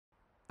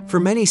For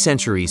many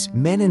centuries,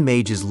 men and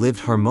mages lived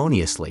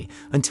harmoniously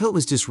until it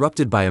was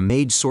disrupted by a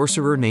mage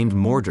sorcerer named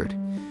Mordred.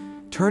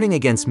 Turning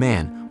against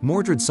man,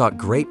 Mordred sought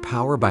great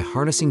power by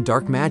harnessing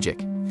dark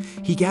magic.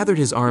 He gathered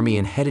his army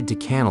and headed to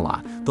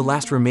Camelot, the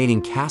last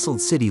remaining castled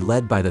city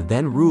led by the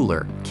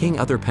then-ruler, King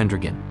Uther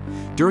Pendragon.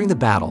 During the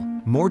battle,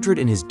 Mordred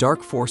and his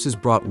dark forces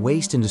brought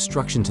waste and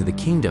destruction to the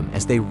kingdom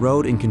as they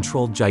rode and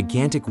controlled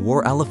gigantic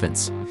war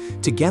elephants.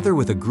 Together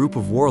with a group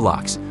of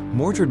warlocks,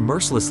 Mordred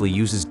mercilessly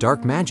uses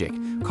dark magic,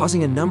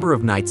 causing a number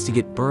of knights to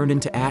get burned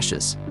into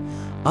ashes.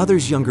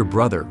 Uther's younger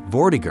brother,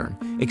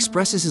 Vortigern,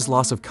 expresses his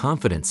loss of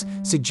confidence,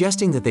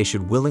 suggesting that they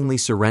should willingly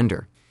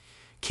surrender.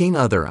 King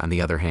Uther, on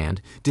the other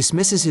hand,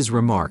 dismisses his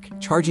remark,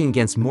 charging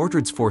against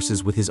Mordred's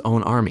forces with his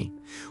own army.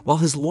 While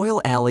his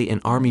loyal ally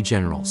and army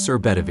general, Sir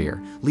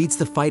Bedivere, leads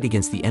the fight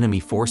against the enemy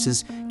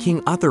forces,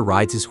 King Uther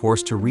rides his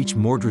horse to reach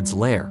Mordred's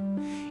lair.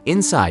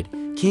 Inside,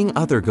 King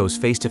Uther goes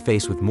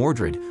face-to-face with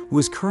Mordred, who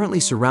is currently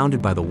surrounded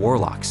by the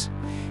warlocks.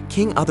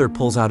 King Uther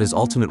pulls out his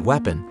ultimate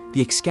weapon, the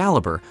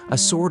Excalibur, a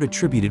sword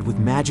attributed with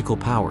magical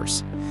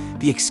powers.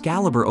 The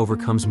Excalibur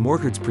overcomes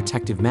Mordred's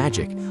protective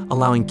magic,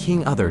 allowing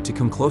King Uther to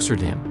come closer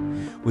to him.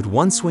 With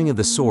one swing of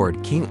the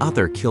sword, King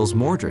Uther kills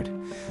Mordred.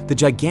 The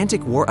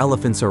gigantic war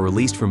elephants are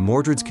released from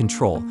Mordred's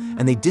control,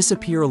 and they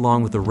disappear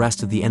along with the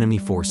rest of the enemy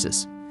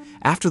forces.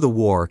 After the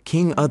war,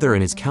 King Uther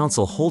and his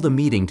council hold a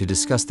meeting to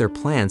discuss their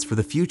plans for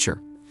the future.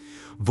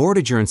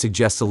 Vortigern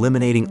suggests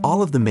eliminating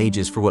all of the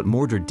mages for what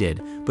Mordred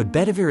did, but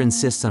Bedivere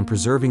insists on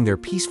preserving their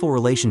peaceful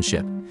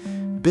relationship.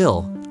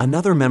 Bill,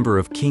 another member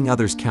of King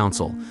Uther's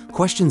council,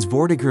 questions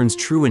Vortigern's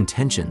true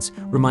intentions,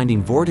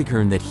 reminding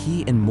Vortigern that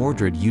he and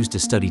Mordred used to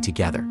study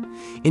together.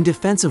 In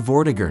defense of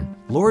Vortigern,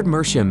 Lord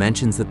Mercia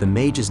mentions that the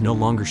mages no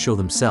longer show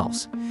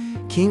themselves.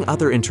 King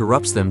Uther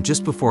interrupts them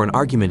just before an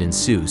argument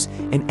ensues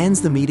and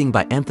ends the meeting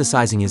by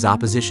emphasizing his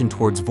opposition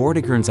towards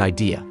Vortigern's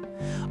idea.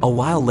 A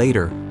while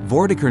later,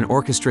 Vortigern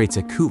orchestrates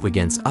a coup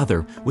against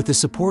Uther with the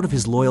support of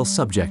his loyal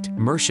subject,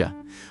 Mercia.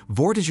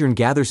 Vortigern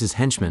gathers his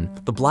henchmen,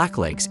 the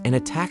Blacklegs, and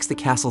attacks the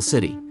castle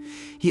city.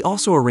 He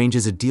also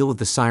arranges a deal with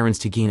the Sirens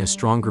to gain a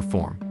stronger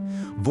form.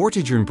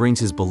 Vortigern brings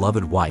his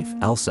beloved wife,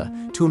 Elsa,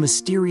 to a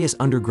mysterious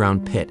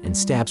underground pit and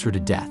stabs her to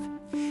death.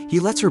 He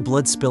lets her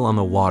blood spill on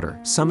the water,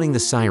 summoning the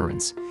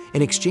Sirens.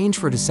 In exchange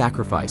for his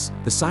sacrifice,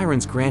 the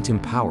Sirens grant him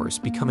powers,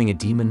 becoming a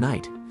demon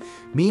knight.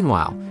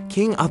 Meanwhile,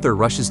 King Uther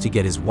rushes to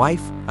get his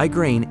wife,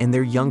 Igraine, and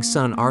their young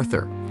son,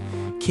 Arthur.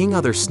 King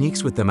Uther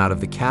sneaks with them out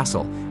of the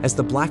castle as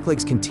the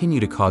Blacklegs continue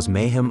to cause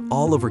mayhem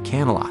all over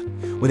Camelot.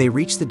 When they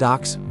reach the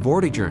docks,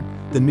 Vortigern,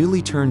 the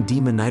newly turned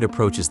demon knight,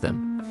 approaches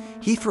them.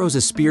 He throws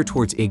a spear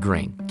towards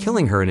Igraine,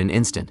 killing her in an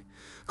instant.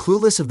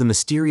 Clueless of the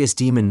mysterious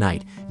demon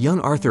knight,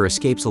 young Arthur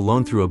escapes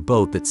alone through a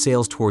boat that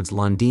sails towards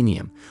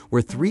Londinium,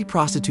 where 3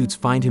 prostitutes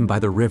find him by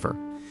the river.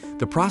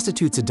 The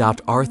prostitutes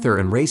adopt Arthur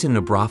and raise him in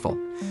a brothel.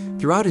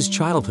 Throughout his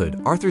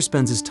childhood, Arthur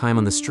spends his time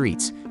on the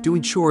streets,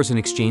 doing chores in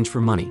exchange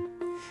for money.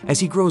 As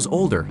he grows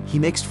older, he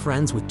makes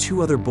friends with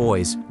 2 other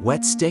boys,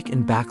 Wet Stick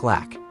and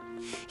Backlack.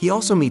 He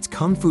also meets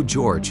Kung Fu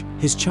George,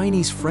 his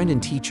Chinese friend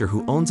and teacher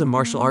who owns a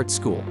martial arts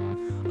school.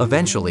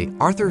 Eventually,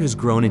 Arthur has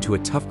grown into a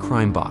tough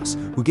crime boss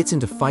who gets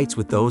into fights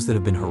with those that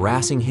have been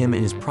harassing him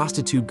and his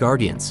prostitute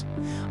guardians.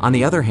 On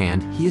the other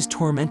hand, he is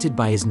tormented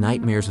by his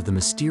nightmares of the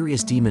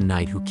mysterious demon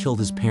knight who killed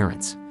his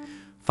parents.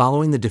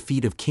 Following the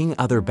defeat of King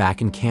Uther back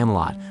in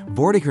Camelot,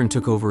 Vortigern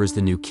took over as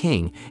the new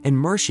king, and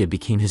Mercia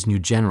became his new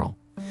general.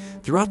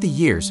 Throughout the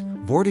years,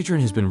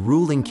 Vortigern has been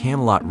ruling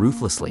Camelot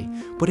ruthlessly,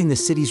 putting the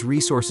city's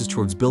resources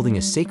towards building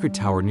a sacred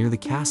tower near the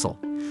castle.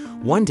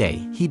 One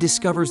day, he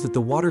discovers that the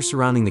water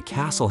surrounding the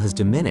castle has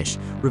diminished,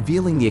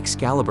 revealing the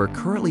Excalibur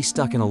currently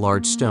stuck in a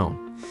large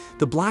stone.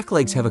 The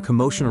Blacklegs have a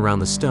commotion around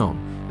the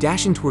stone,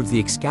 dashing towards the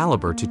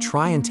Excalibur to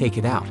try and take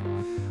it out.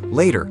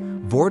 Later,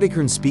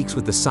 Vortigern speaks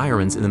with the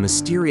Sirens in the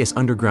mysterious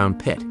underground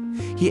pit.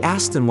 He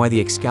asks them why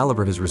the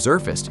Excalibur has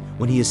resurfaced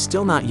when he is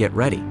still not yet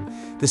ready.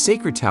 The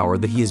sacred tower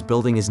that he is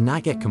building is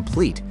not yet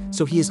complete,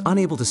 so he is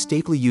unable to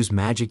safely use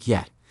magic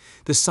yet.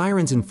 The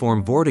Sirens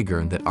inform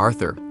Vortigern that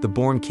Arthur, the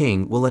born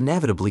king, will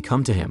inevitably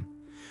come to him.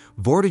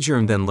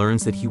 Vortigern then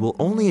learns that he will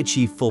only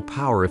achieve full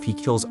power if he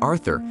kills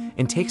Arthur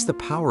and takes the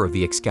power of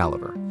the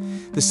Excalibur.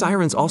 The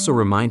Sirens also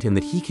remind him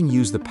that he can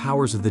use the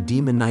powers of the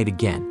Demon Knight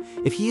again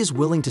if he is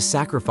willing to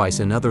sacrifice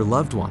another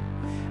loved one.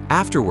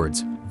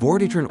 Afterwards,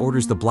 Vortigern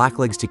orders the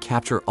Blacklegs to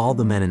capture all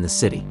the men in the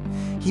city.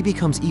 He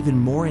becomes even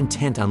more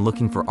intent on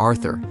looking for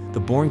Arthur, the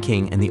born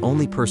king and the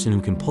only person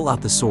who can pull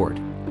out the sword.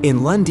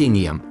 In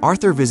Londinium,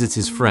 Arthur visits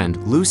his friend,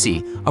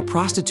 Lucy, a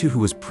prostitute who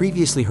was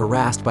previously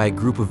harassed by a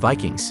group of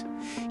Vikings.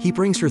 He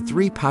brings her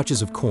 3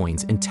 pouches of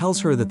coins and tells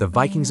her that the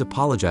Vikings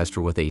apologized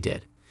for what they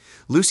did.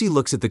 Lucy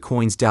looks at the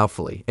coins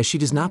doubtfully, as she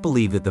does not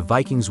believe that the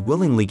Vikings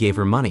willingly gave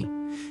her money.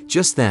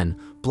 Just then,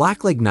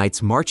 Blackleg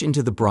Knights march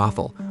into the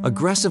brothel,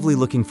 aggressively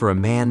looking for a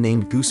man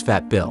named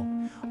Goosefat Bill.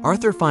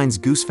 Arthur finds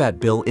Goosefat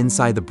Bill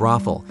inside the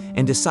brothel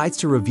and decides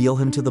to reveal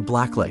him to the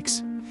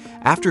Blacklegs.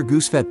 After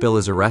Goosefat Bill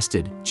is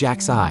arrested,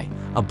 Jack's Eye,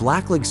 a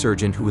Blackleg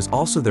surgeon who is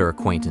also their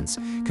acquaintance,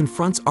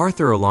 confronts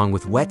Arthur along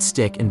with Wet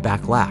Stick and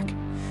Backlack.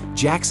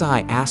 Jack's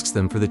Eye asks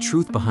them for the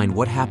truth behind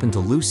what happened to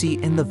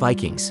Lucy and the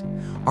Vikings.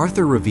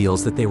 Arthur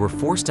reveals that they were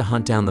forced to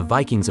hunt down the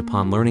Vikings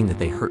upon learning that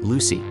they hurt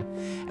Lucy.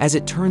 As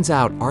it turns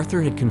out,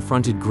 Arthur had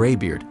confronted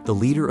Greybeard, the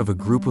leader of a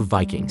group of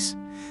Vikings.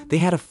 They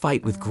had a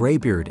fight with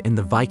Greybeard and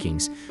the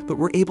Vikings, but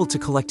were able to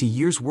collect a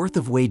year's worth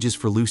of wages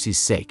for Lucy's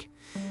sake.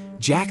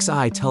 Jack's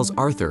Eye tells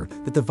Arthur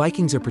that the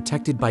Vikings are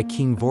protected by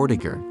King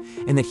Vortigern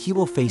and that he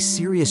will face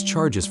serious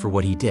charges for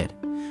what he did.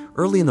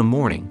 Early in the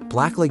morning,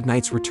 Blackleg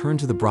Knights return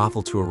to the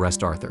brothel to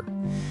arrest Arthur.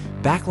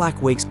 Backlack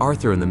wakes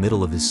Arthur in the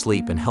middle of his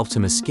sleep and helps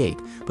him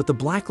escape, but the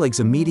Blacklegs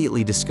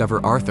immediately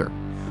discover Arthur.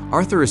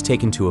 Arthur is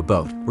taken to a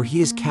boat, where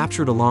he is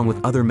captured along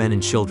with other men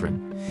and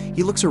children.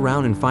 He looks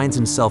around and finds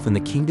himself in the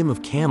kingdom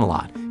of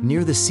Camelot,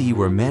 near the sea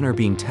where men are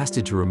being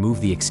tested to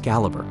remove the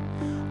Excalibur.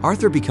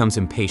 Arthur becomes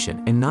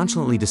impatient and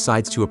nonchalantly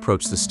decides to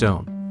approach the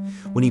stone.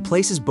 When he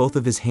places both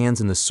of his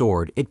hands in the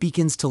sword, it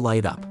begins to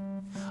light up.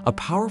 A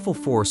powerful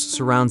force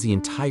surrounds the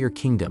entire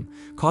kingdom,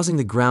 causing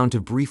the ground to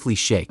briefly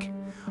shake.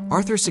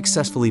 Arthur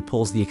successfully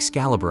pulls the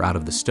Excalibur out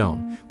of the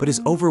stone, but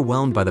is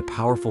overwhelmed by the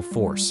powerful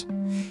force.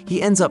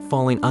 He ends up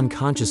falling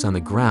unconscious on the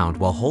ground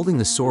while holding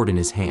the sword in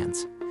his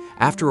hands.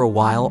 After a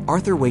while,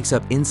 Arthur wakes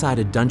up inside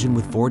a dungeon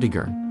with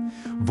Vortigern.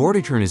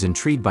 Vortigern is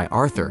intrigued by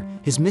Arthur,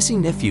 his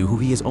missing nephew who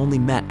he has only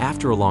met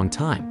after a long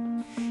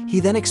time. He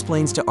then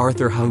explains to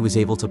Arthur how he was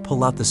able to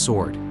pull out the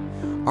sword.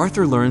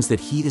 Arthur learns that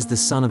he is the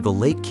son of the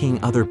late King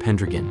Uther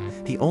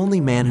Pendragon, the only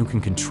man who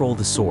can control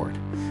the sword.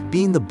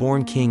 Being the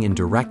born king and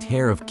direct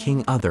heir of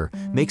King Uther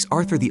makes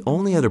Arthur the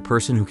only other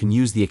person who can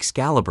use the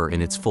Excalibur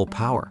in its full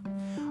power.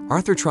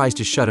 Arthur tries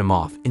to shut him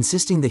off,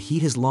 insisting that he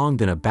has long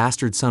been a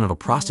bastard son of a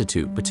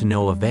prostitute, but to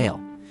no avail.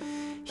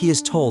 He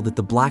is told that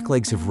the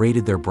Blacklegs have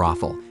raided their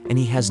brothel, and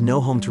he has no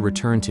home to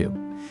return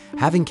to.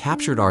 Having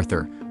captured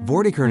Arthur,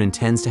 Vortigern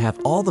intends to have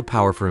all the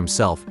power for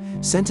himself,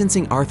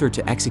 sentencing Arthur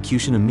to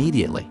execution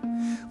immediately.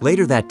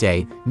 Later that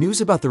day,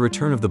 news about the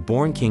return of the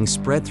Born King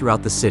spread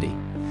throughout the city.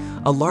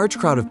 A large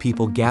crowd of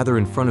people gather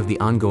in front of the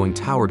ongoing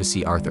tower to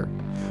see Arthur.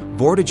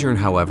 Vortigern,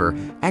 however,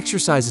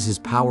 exercises his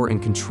power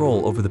and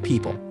control over the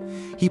people.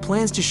 He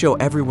plans to show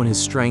everyone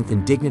his strength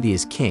and dignity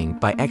as king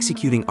by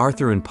executing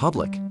Arthur in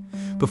public.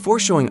 Before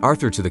showing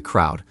Arthur to the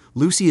crowd,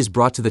 Lucy is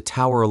brought to the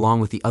tower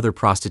along with the other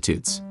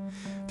prostitutes.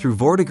 Through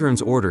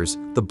Vortigern's orders,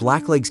 the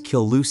Blacklegs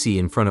kill Lucy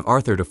in front of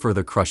Arthur to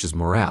further crush his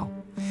morale.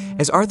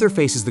 As Arthur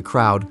faces the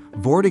crowd,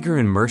 Vortigern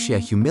and Mercia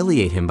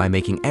humiliate him by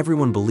making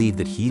everyone believe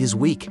that he is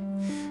weak.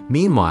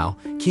 Meanwhile,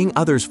 King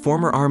Uther's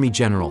former army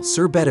general,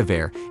 Sir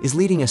Bedivere, is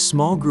leading a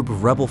small group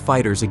of rebel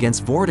fighters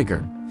against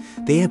Vortigern.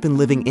 They have been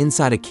living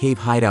inside a cave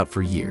hideout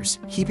for years,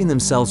 keeping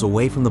themselves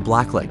away from the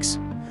Blacklegs.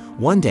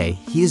 One day,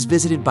 he is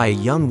visited by a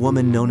young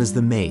woman known as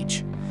the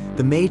Mage.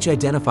 The Mage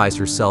identifies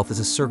herself as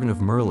a servant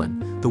of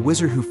Merlin, the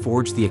wizard who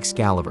forged the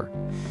Excalibur.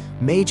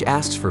 Mage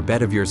asks for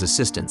Bedivere's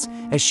assistance,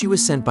 as she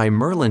was sent by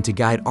Merlin to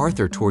guide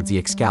Arthur towards the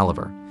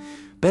Excalibur.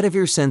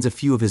 Bedivere sends a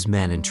few of his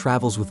men and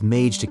travels with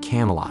Mage to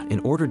Camelot in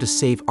order to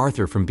save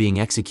Arthur from being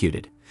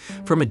executed.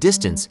 From a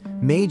distance,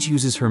 Mage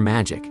uses her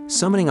magic,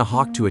 summoning a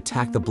hawk to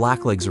attack the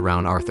Blacklegs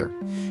around Arthur.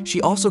 She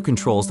also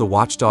controls the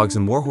watchdogs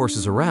and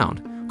warhorses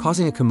around,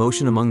 causing a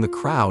commotion among the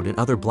crowd and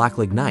other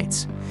Blackleg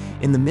Knights.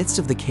 In the midst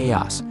of the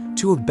chaos,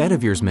 two of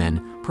Bedivere's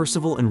men,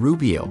 Percival and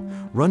Rubio,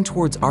 run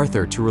towards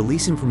Arthur to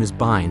release him from his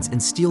binds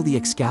and steal the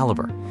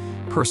Excalibur.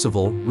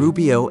 Percival,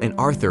 Rubio, and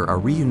Arthur are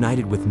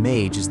reunited with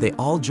Mage as they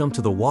all jump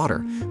to the water,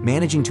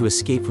 managing to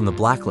escape from the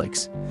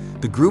Blacklegs.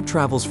 The group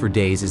travels for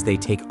days as they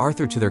take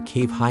Arthur to their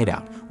cave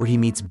hideout, where he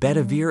meets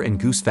Bedivere and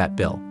Goosefat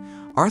Bill.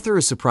 Arthur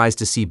is surprised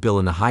to see Bill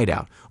in the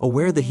hideout,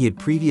 aware that he had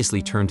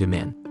previously turned him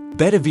in.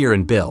 Bedivere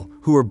and Bill,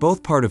 who are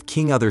both part of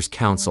King Uther's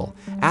council,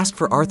 ask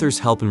for Arthur's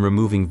help in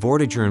removing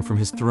Vortigern from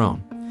his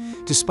throne.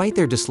 Despite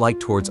their dislike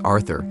towards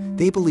Arthur,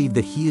 they believe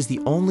that he is the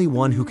only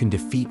one who can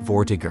defeat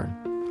Vortigern.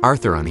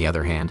 Arthur, on the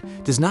other hand,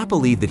 does not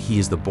believe that he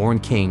is the born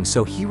king,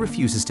 so he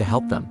refuses to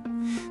help them.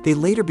 They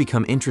later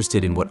become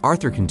interested in what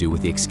Arthur can do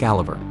with the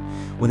Excalibur.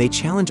 When they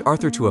challenge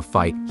Arthur to a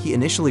fight, he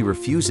initially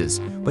refuses,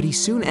 but he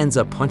soon ends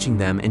up punching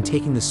them and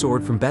taking the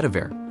sword from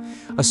Bedivere.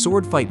 A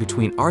sword fight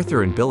between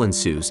Arthur and Bill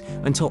ensues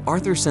until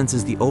Arthur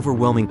senses the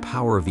overwhelming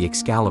power of the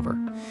Excalibur.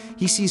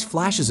 He sees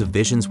flashes of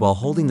visions while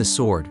holding the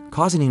sword,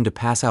 causing him to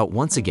pass out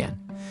once again.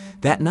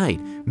 That night,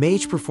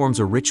 Mage performs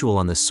a ritual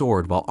on the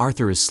sword while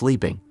Arthur is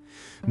sleeping.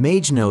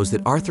 Mage knows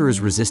that Arthur is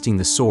resisting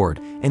the sword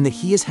and that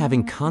he is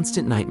having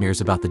constant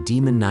nightmares about the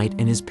Demon Knight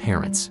and his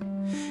parents.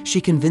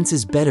 She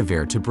convinces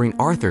Bedivere to bring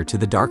Arthur to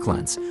the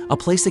Darklands, a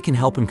place that can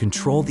help him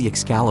control the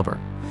Excalibur.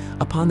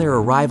 Upon their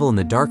arrival in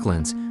the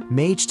Darklands,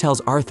 Mage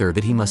tells Arthur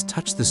that he must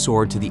touch the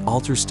sword to the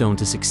altar stone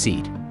to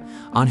succeed.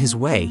 On his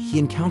way, he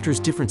encounters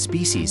different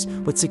species,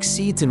 but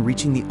succeeds in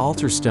reaching the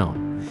altar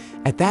stone.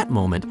 At that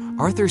moment,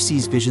 Arthur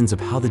sees visions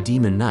of how the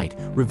Demon Knight,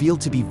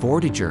 revealed to be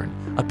Vortigern,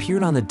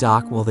 appeared on the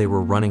dock while they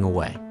were running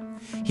away.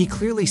 He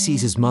clearly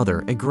sees his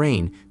mother,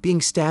 Igraine,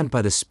 being stabbed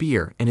by the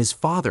spear and his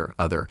father,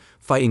 Uther,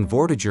 fighting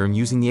Vortigern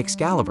using the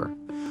Excalibur.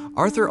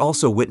 Arthur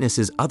also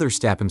witnesses Uther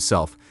stab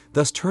himself,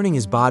 thus turning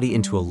his body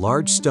into a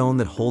large stone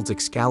that holds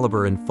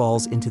Excalibur and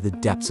falls into the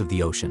depths of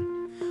the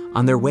ocean.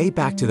 On their way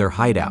back to their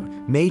hideout,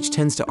 Mage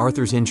tends to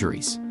Arthur's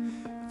injuries.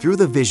 Through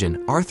the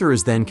vision, Arthur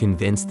is then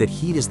convinced that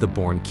he is the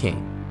born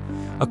king.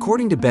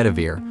 According to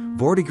Bedivere,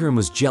 Vortigern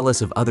was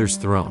jealous of Uther's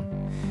throne.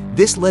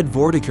 This led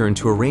Vortigern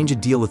to arrange a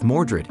deal with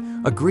Mordred,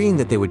 agreeing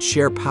that they would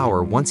share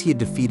power once he had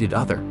defeated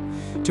Uther.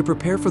 To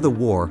prepare for the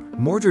war,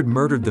 Mordred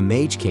murdered the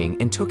Mage King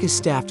and took his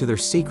staff to their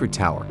sacred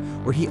tower,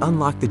 where he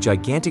unlocked the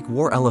gigantic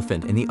war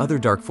elephant and the other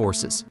dark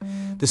forces.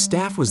 The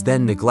staff was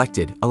then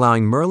neglected,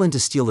 allowing Merlin to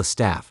steal the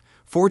staff,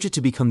 forge it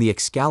to become the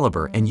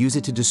Excalibur, and use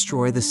it to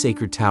destroy the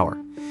sacred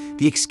tower.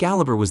 The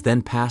Excalibur was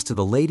then passed to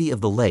the Lady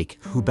of the Lake,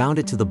 who bound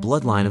it to the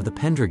bloodline of the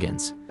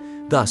Pendragons.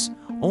 Thus,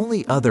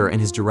 only Uther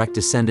and his direct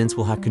descendants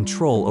will have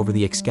control over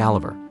the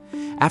Excalibur.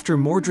 After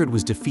Mordred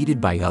was defeated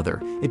by Uther,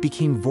 it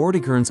became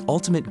Vortigern's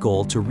ultimate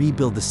goal to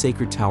rebuild the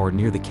sacred tower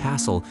near the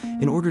castle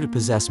in order to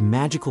possess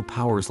magical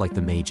powers like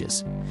the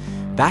mages.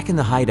 Back in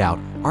the hideout,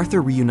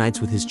 Arthur reunites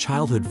with his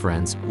childhood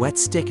friends, Wet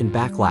Stick and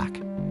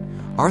Backlack.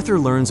 Arthur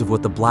learns of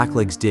what the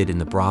Blacklegs did in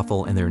the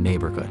brothel and their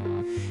neighborhood.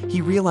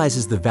 He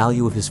realizes the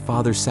value of his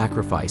father's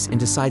sacrifice and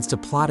decides to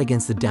plot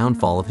against the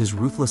downfall of his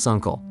ruthless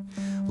uncle.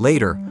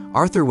 Later,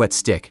 Arthur, Wet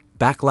Stick,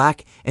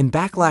 Backlack, and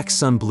Backlack's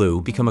son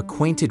Blue become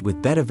acquainted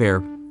with Bedivere,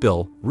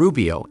 Bill,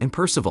 Rubio, and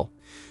Percival.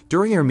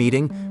 During our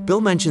meeting,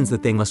 Bill mentions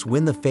that they must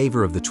win the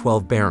favor of the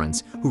 12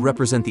 barons, who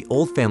represent the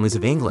old families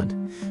of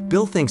England.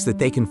 Bill thinks that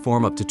they can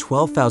form up to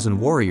 12,000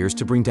 warriors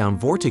to bring down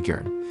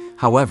Vortigern.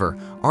 However,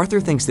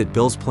 Arthur thinks that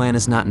Bill's plan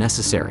is not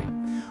necessary.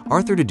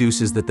 Arthur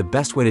deduces that the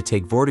best way to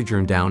take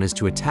Vortigern down is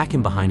to attack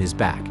him behind his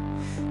back.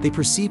 They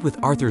proceed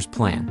with Arthur's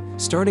plan,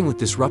 starting with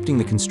disrupting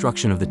the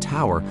construction of the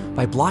tower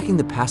by blocking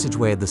the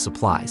passageway of the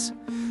supplies.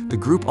 The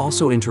group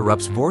also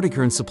interrupts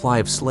Vortigern's supply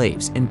of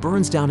slaves and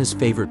burns down his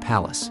favorite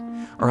palace.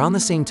 Around the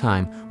same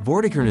time,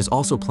 Vortigern is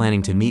also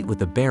planning to meet with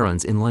the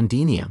barons in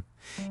Londinium.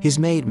 His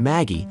maid,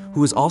 Maggie,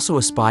 who is also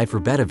a spy for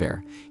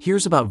Bedivere,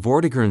 hears about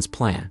Vortigern's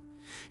plan.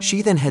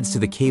 She then heads to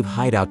the cave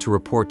hideout to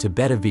report to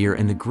Bedivere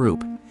and the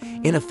group.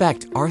 In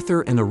effect,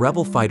 Arthur and the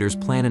rebel fighters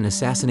plan an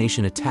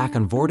assassination attack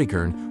on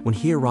Vortigern when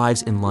he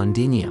arrives in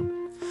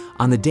Londinium.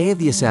 On the day of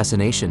the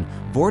assassination,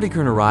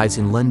 Vortigern arrives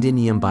in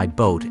Londinium by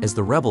boat as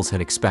the rebels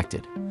had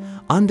expected.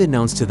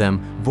 Unbeknownst to them,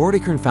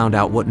 Vortigern found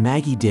out what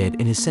Maggie did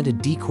and has sent a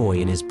decoy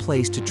in his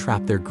place to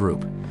trap their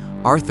group.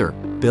 Arthur,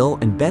 Bill,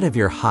 and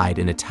Bedivere hide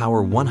in a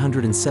tower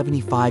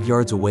 175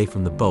 yards away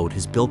from the boat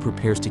as Bill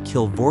prepares to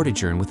kill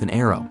Vortigern with an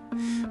arrow.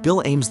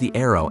 Bill aims the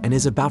arrow and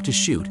is about to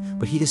shoot,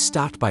 but he is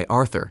stopped by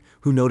Arthur,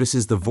 who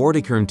notices the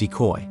Vortigern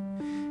decoy.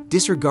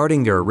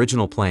 Disregarding their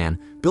original plan,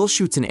 Bill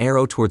shoots an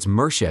arrow towards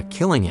Mercia,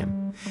 killing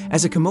him.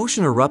 As a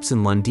commotion erupts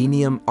in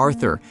Londinium,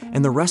 Arthur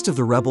and the rest of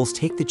the rebels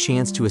take the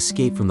chance to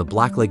escape from the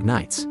Blackleg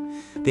Knights.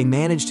 They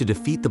manage to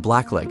defeat the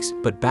Blacklegs,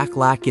 but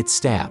Backlack gets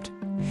stabbed.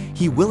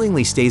 He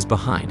willingly stays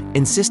behind,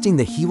 insisting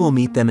that he will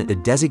meet them at the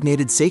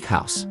designated safe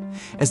house.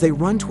 As they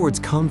run towards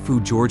Kung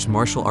Fu George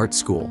Martial Arts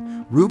School,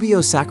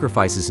 Rubio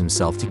sacrifices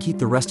himself to keep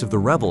the rest of the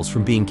rebels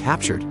from being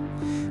captured.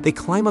 They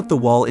climb up the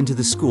wall into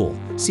the school,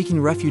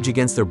 seeking refuge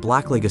against their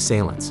Blackleg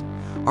assailants.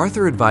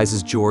 Arthur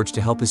advises George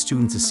to help his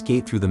students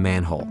escape through the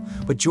manhole,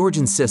 but George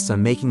insists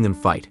on making them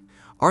fight.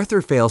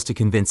 Arthur fails to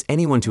convince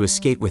anyone to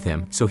escape with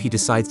him, so he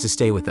decides to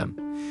stay with them.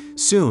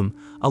 Soon,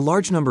 a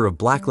large number of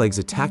Blacklegs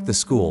attack the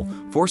school,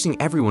 forcing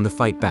everyone to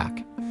fight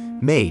back.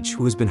 Mage,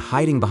 who has been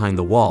hiding behind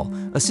the wall,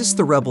 assists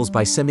the rebels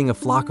by sending a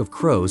flock of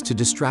crows to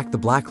distract the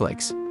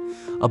Blacklegs.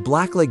 A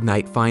Blackleg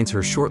Knight finds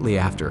her shortly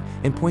after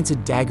and points a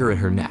dagger at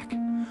her neck.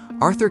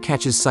 Arthur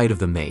catches sight of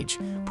the mage,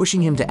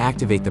 pushing him to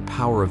activate the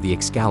power of the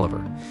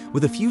Excalibur.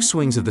 With a few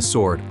swings of the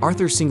sword,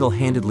 Arthur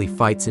single-handedly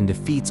fights and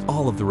defeats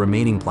all of the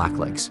remaining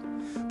Blacklegs.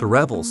 The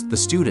rebels, the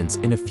students,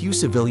 and a few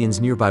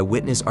civilians nearby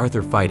witness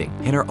Arthur fighting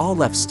and are all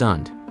left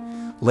stunned.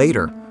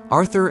 Later,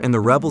 Arthur and the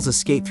rebels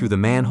escape through the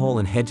manhole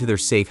and head to their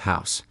safe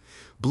house.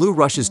 Blue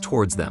rushes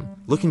towards them,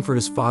 looking for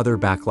his father,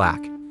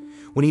 Backlack.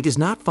 When he does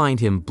not find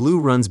him, Blue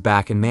runs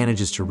back and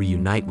manages to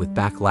reunite with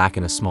Backlack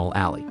in a small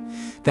alley.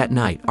 That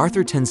night,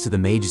 Arthur tends to the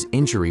mage's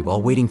injury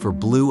while waiting for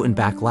Blue and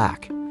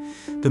Backlack.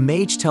 The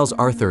mage tells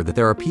Arthur that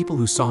there are people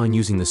who saw him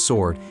using the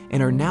sword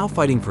and are now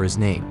fighting for his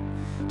name.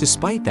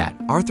 Despite that,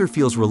 Arthur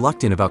feels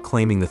reluctant about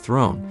claiming the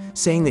throne,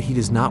 saying that he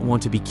does not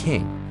want to be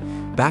king.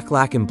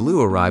 Backlack and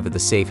Blue arrive at the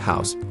safe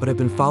house, but have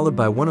been followed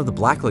by one of the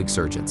Blackleg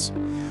sergeants.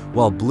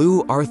 While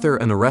Blue, Arthur,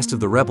 and the rest of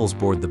the rebels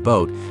board the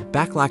boat,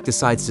 Backlack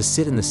decides to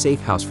sit in the safe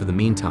house for the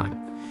meantime.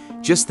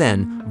 Just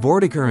then,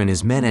 Vortigern and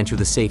his men enter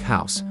the safe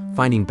house,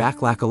 finding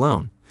Backlack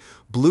alone.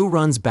 Blue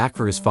runs back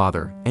for his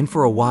father, and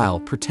for a while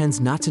pretends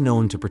not to know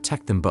him to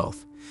protect them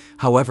both.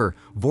 However,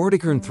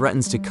 Vortigern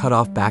threatens to cut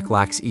off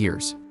Backlack's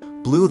ears.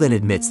 Blue then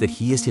admits that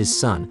he is his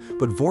son,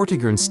 but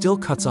Vortigern still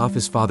cuts off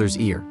his father's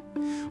ear.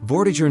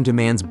 Vortigern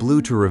demands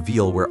Blue to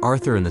reveal where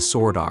Arthur and the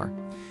sword are.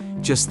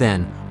 Just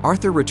then,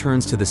 Arthur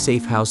returns to the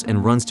safe house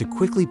and runs to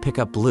quickly pick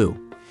up Blue.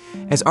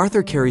 As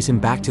Arthur carries him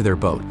back to their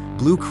boat,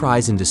 Blue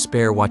cries in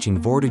despair watching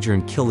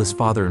Vortigern kill his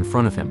father in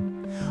front of him.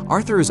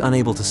 Arthur is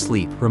unable to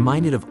sleep,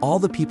 reminded of all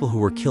the people who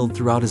were killed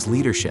throughout his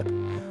leadership.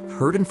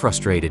 Hurt and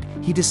frustrated,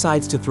 he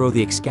decides to throw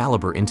the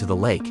Excalibur into the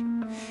lake.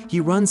 He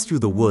runs through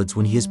the woods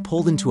when he is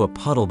pulled into a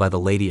puddle by the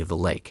Lady of the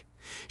Lake.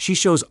 She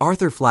shows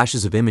Arthur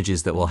flashes of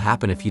images that will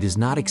happen if he does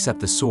not accept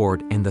the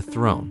sword and the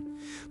throne.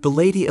 The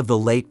Lady of the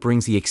Lake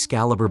brings the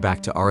Excalibur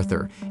back to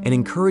Arthur and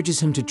encourages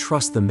him to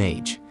trust the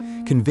mage.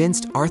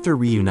 Convinced, Arthur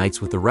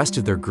reunites with the rest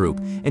of their group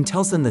and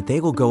tells them that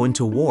they will go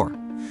into war.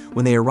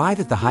 When they arrive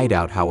at the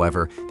hideout,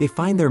 however, they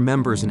find their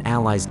members and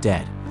allies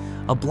dead.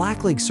 A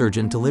blackleg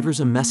surgeon delivers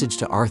a message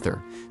to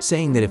Arthur,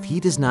 saying that if he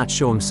does not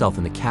show himself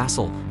in the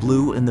castle,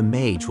 Blue and the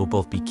mage will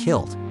both be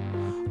killed.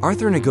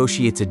 Arthur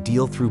negotiates a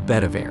deal through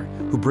Bedivere,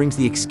 who brings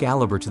the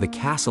Excalibur to the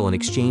castle in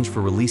exchange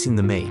for releasing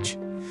the mage.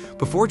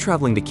 Before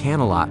traveling to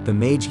Camelot, the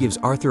mage gives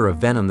Arthur a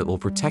venom that will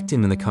protect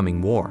him in the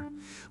coming war.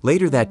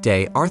 Later that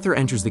day, Arthur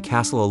enters the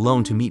castle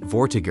alone to meet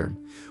Vortigern.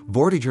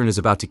 Vortigern is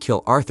about to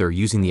kill Arthur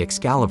using the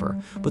Excalibur,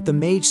 but the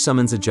mage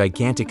summons a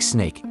gigantic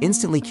snake,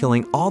 instantly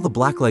killing all the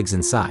blacklegs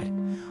inside.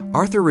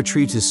 Arthur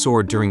retrieves his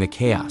sword during the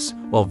chaos,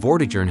 while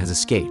Vortigern has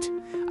escaped.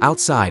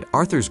 Outside,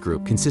 Arthur's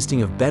group,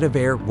 consisting of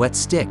Bedivere, Wet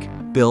Stick,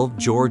 Bill,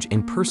 George,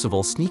 and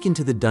Percival, sneak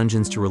into the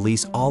dungeons to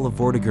release all of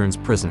Vortigern's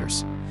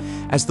prisoners.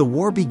 As the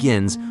war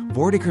begins,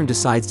 Vortigern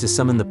decides to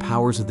summon the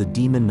powers of the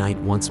Demon Knight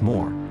once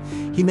more.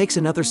 He makes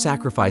another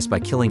sacrifice by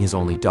killing his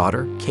only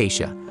daughter,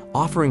 Keisha,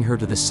 offering her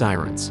to the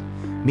Sirens.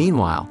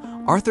 Meanwhile,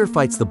 Arthur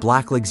fights the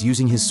Blacklegs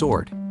using his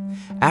sword.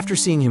 After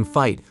seeing him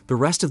fight, the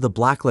rest of the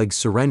Blacklegs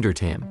surrender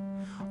to him.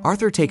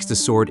 Arthur takes the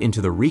sword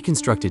into the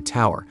reconstructed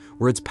tower,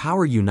 where its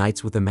power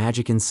unites with the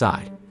magic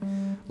inside.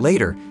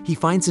 Later, he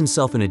finds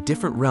himself in a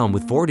different realm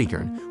with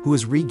Vortigern, who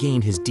has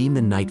regained his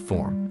Demon Knight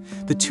form.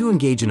 The two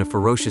engage in a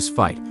ferocious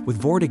fight,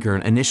 with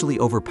Vortigern initially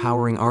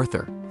overpowering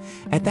Arthur.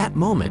 At that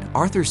moment,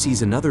 Arthur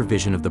sees another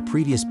vision of the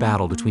previous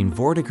battle between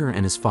Vortigern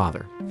and his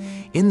father.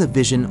 In the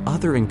vision,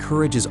 Arthur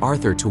encourages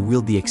Arthur to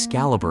wield the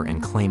Excalibur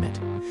and claim it.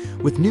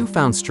 With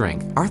newfound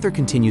strength, Arthur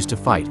continues to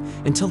fight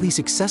until he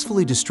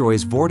successfully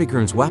destroys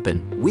Vortigern's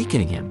weapon,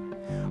 weakening him.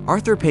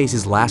 Arthur pays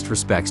his last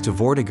respects to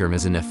Vortigern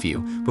as a nephew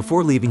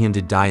before leaving him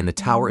to die in the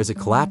tower as it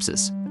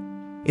collapses.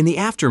 In the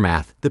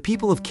aftermath, the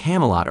people of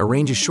Camelot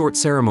arrange a short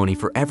ceremony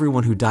for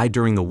everyone who died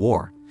during the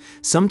war.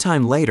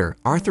 Sometime later,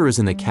 Arthur is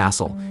in the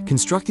castle,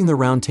 constructing the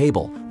Round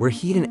Table, where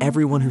he and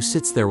everyone who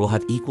sits there will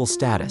have equal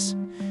status.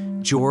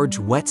 George,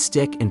 Wet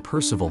Stick, and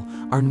Percival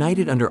are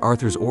knighted under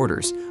Arthur's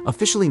orders,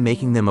 officially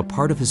making them a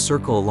part of his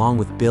circle along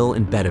with Bill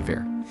and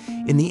Bedivere.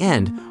 In the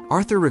end,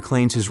 Arthur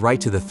reclaims his right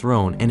to the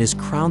throne and is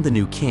crowned the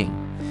new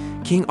king.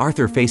 King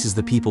Arthur faces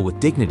the people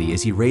with dignity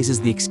as he raises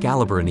the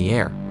Excalibur in the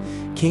air.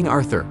 King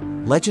Arthur,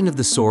 Legend of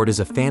the Sword is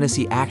a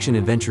fantasy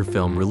action-adventure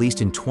film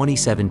released in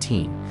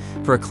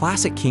 2017. For a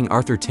classic King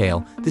Arthur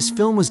tale, this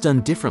film was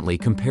done differently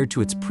compared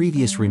to its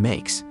previous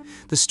remakes.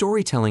 The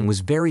storytelling was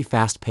very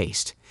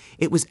fast-paced.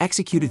 It was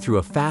executed through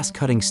a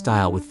fast-cutting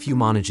style with few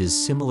montages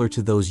similar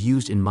to those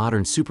used in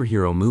modern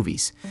superhero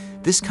movies.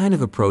 This kind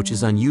of approach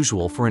is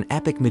unusual for an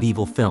epic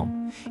medieval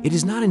film. It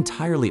is not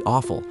entirely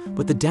awful,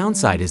 but the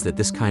downside is that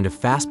this kind of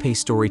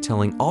fast-paced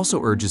storytelling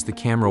also urges the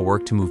camera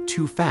work to move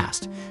too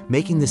fast,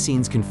 making the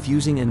scenes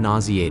confusing and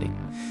nauseating.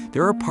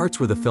 There are parts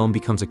where the film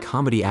becomes a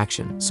comedy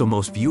action, so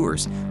most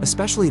viewers,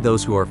 especially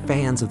those who are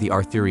fans of the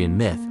Arthurian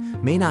myth,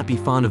 may not be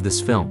fond of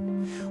this film.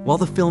 While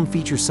the film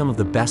features some of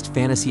the best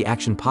fantasy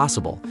action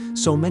possible,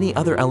 so many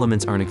other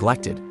elements are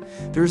neglected.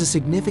 There is a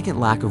significant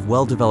lack of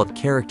well-developed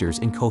characters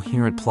and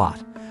coherent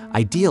plot.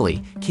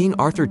 Ideally, King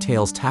Arthur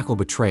tales tackle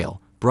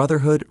betrayal,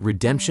 brotherhood,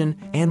 redemption,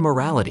 and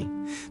morality.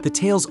 The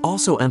tales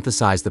also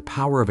emphasize the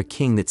power of a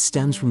king that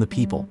stems from the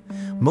people.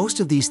 Most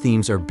of these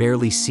themes are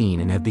barely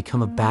seen and have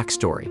become a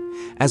backstory.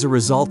 As a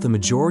result, the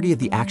majority of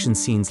the action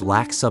scenes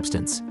lack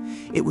substance.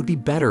 It would be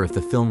better if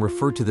the film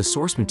referred to the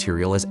source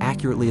material as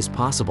accurately as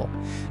possible.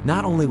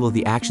 Not only will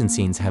the action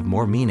scenes have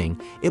more meaning,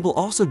 it will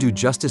also do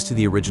justice to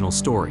the original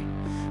story.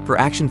 For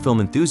action film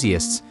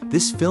enthusiasts,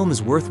 this film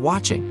is worth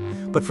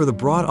watching. But for the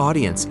broad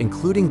audience,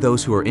 including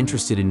those who are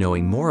interested in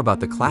knowing more about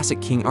the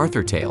classic King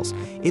Arthur tales,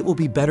 it will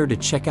be better to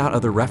check out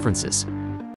other references.